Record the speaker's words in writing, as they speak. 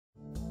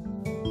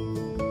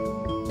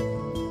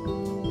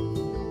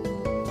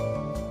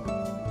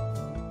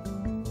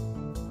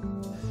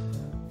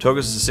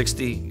Thogus is a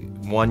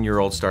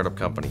 61-year-old startup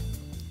company.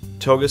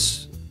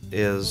 Thogus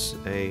is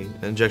an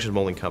injection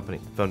molding company,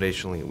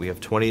 foundationally. We have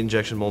 20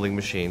 injection molding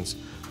machines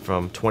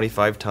from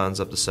 25 tons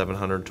up to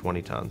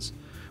 720 tons.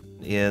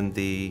 In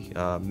the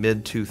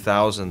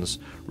mid-2000s,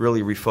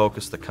 really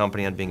refocused the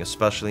company on being a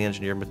specially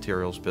engineered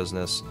materials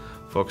business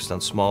focused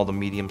on small to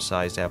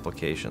medium-sized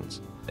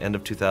applications. End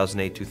of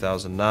 2008,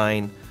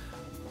 2009,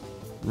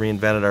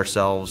 reinvented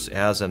ourselves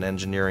as an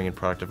engineering and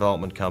product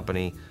development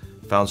company,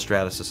 found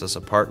Stratasys as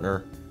a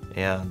partner,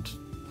 and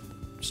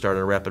started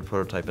a rapid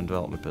prototype and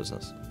development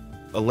business.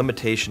 A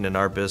limitation in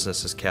our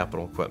business is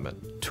capital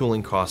equipment.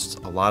 Tooling costs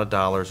a lot of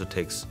dollars. It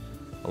takes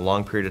a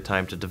long period of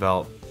time to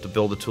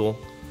build a tool.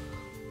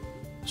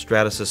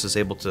 Stratasys is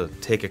able to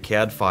take a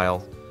CAD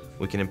file,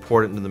 we can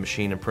import it into the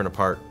machine and print a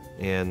part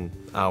in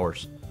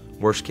hours.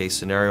 Worst case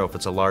scenario, if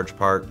it's a large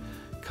part,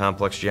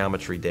 complex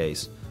geometry,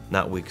 days,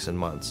 not weeks and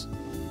months.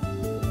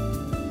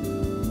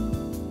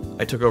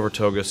 I took over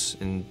Thogus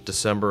in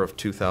December of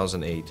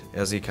 2008.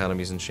 As the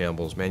economy's in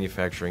shambles,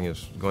 manufacturing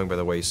is going by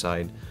the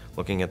wayside,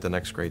 looking at the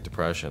next Great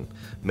Depression.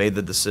 Made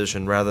the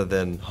decision, rather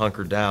than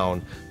hunker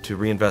down, to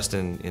reinvest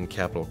in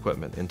capital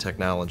equipment, in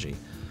technology.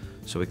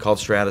 So we called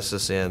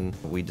Stratasys in.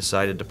 We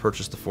decided to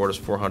purchase the FORTUS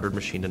 400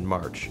 machine in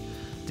March.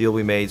 Deal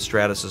we made,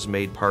 Stratasys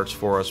made parts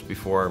for us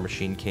before our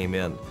machine came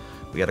in.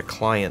 We had a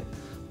client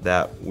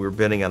that we were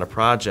bidding on a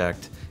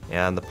project,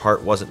 and the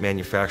part wasn't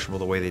manufacturable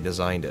the way they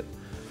designed it.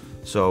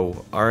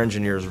 So our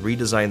engineers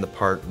redesigned the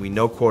part. We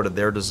no-quoted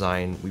their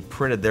design. We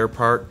printed their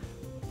part,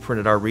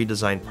 printed our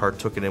redesigned part,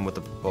 took it in with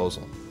the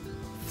proposal.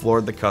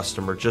 Floored the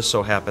customer. Just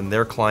so happened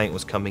their client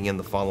was coming in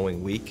the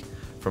following week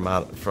from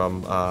out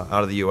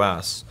of the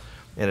U.S.,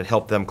 and it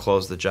helped them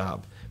close the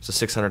job. It's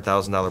a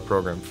 $600,000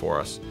 program for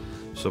us.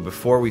 So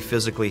before we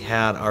physically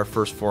had our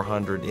first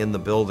 400 in the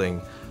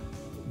building,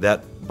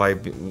 that by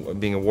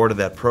being awarded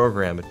that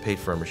program, it paid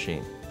for our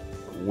machine.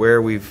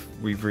 Where we've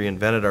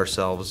reinvented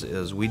ourselves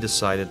is we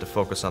decided to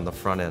focus on the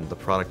front end, the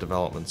product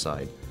development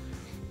side.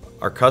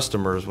 Our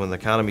customers, when the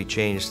economy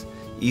changed,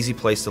 easy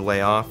place to lay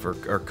off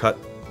or cut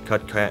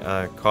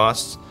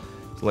costs,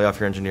 to lay off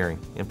your engineering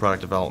and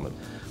product development.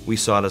 We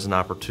saw it as an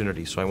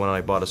opportunity, so I went and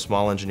I bought a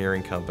small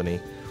engineering company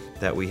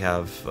that we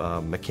have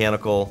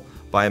mechanical,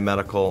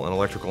 biomedical, and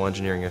electrical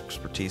engineering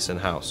expertise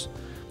in-house.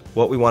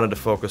 What we wanted to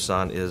focus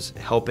on is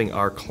helping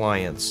our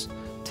clients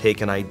take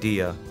an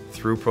idea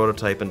through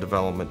prototype and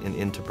development and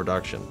into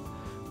production.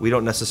 We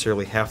don't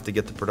necessarily have to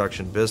get the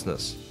production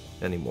business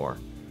anymore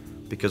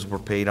because we're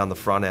paid on the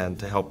front end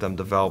to help them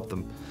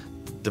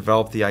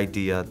develop the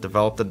idea,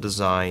 develop the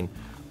design,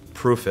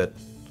 proof it,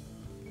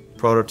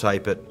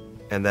 prototype it,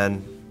 and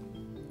then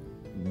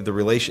as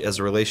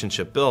the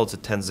relationship builds,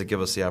 it tends to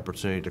give us the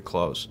opportunity to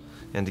close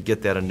and to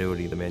get that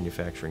annuity, the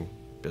manufacturing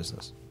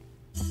business.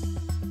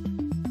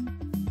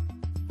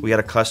 We had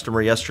a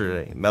customer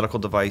yesterday, a medical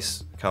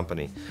device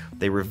company.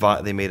 They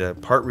made a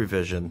part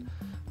revision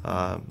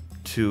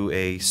to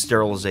a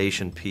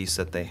sterilization piece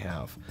that they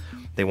have.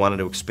 They wanted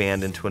to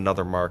expand into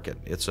another market.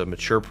 It's a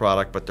mature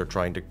product, but they're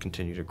trying to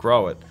continue to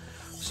grow it.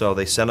 So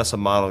they sent us a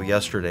model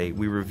yesterday.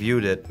 We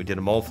reviewed it. We did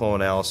a mold flow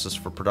analysis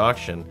for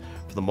production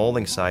for the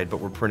molding side, but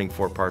we're printing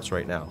 4 parts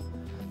right now.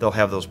 They'll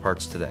have those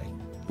parts today.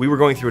 We were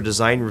going through a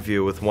design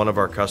review with one of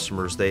our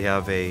customers. They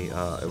have it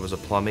was a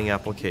plumbing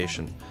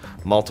application,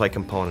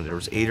 multi-component. There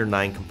was 8 or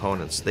 9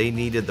 components. They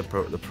needed the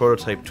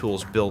prototype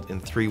tools built in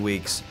 3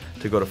 weeks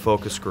to go to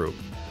focus group.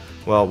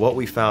 Well, what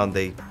we found,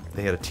 they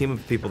had a team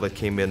of people that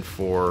came in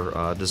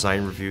for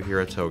design review here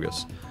at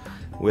Thogus.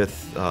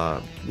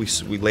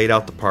 We laid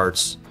out the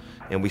parts,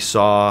 and we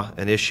saw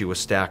an issue with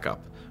stack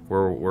up,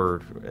 where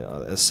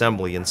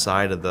assembly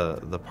inside of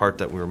the part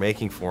that we were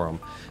making for them,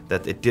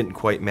 that it didn't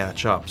quite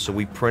match up. So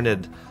we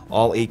printed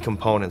all 8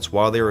 components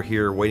while they were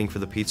here waiting for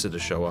the pizza to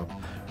show up.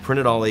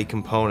 Printed all 8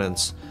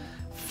 components,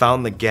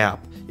 found the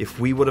gap.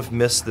 If we would have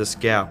missed this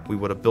gap, we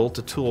would have built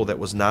a tool that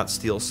was not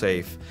steel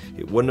safe.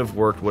 It wouldn't have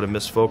worked, would have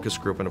missed focus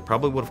group, and it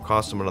probably would have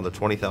cost them another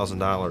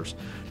 $20,000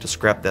 to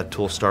scrap that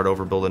tool, start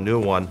over, build a new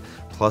one,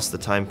 plus the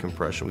time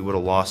compression. We would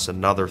have lost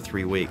another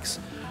 3 weeks.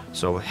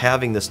 So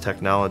having this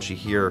technology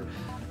here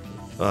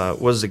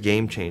was a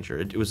game changer.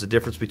 It was the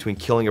difference between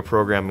killing a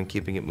program and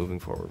keeping it moving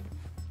forward.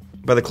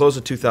 By the close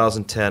of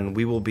 2010,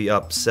 we will be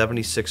up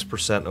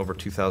 76% over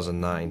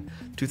 2009.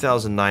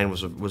 2009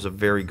 was a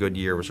very good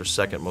year. It was our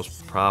second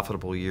most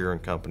profitable year in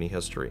company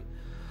history.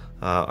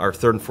 Our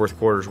third and fourth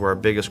quarters were our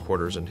biggest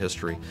quarters in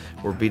history.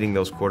 We're beating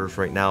those quarters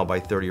right now by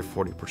 30 or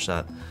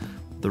 40%.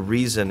 The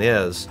reason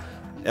is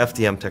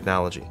FDM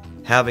technology.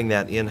 Having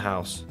that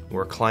in-house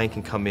where a client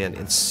can come in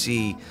and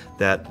see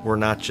that we're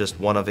not just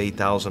one of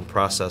 8,000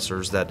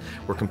 processors, that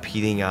we're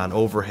competing on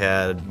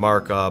overhead,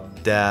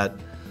 markup, debt,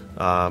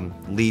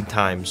 lead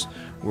times.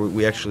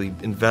 We actually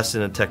invest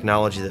in a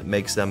technology that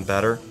makes them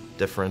better,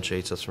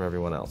 differentiates us from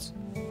everyone else.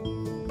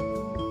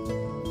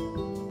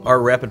 Our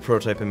rapid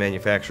prototype and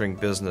manufacturing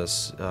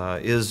business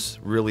is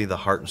really the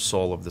heart and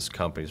soul of this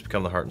company. It's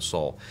become the heart and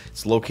soul.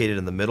 It's located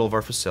in the middle of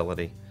our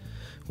facility.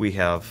 We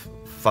have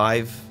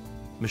 5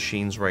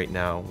 machines right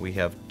now. We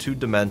have 2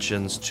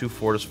 dimensions, 2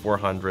 FORTUS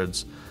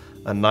 400s,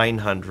 a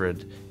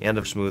 900, and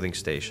a smoothing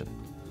station.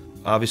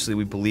 Obviously,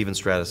 we believe in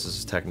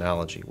Stratasys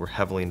technology. We're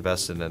heavily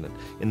invested in it.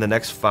 In the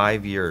next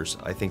 5 years,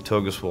 I think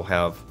Thogus will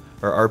have,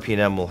 or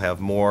RP&M will have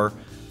more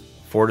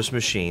Fortus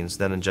machines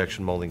than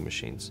injection molding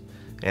machines.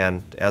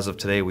 And as of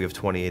today, we have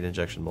 28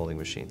 injection molding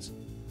machines.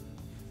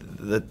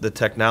 The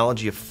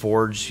technology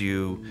affords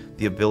you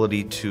the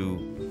ability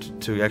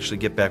to actually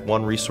get back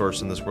one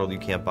resource in this world you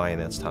can't buy,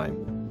 and that's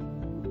time.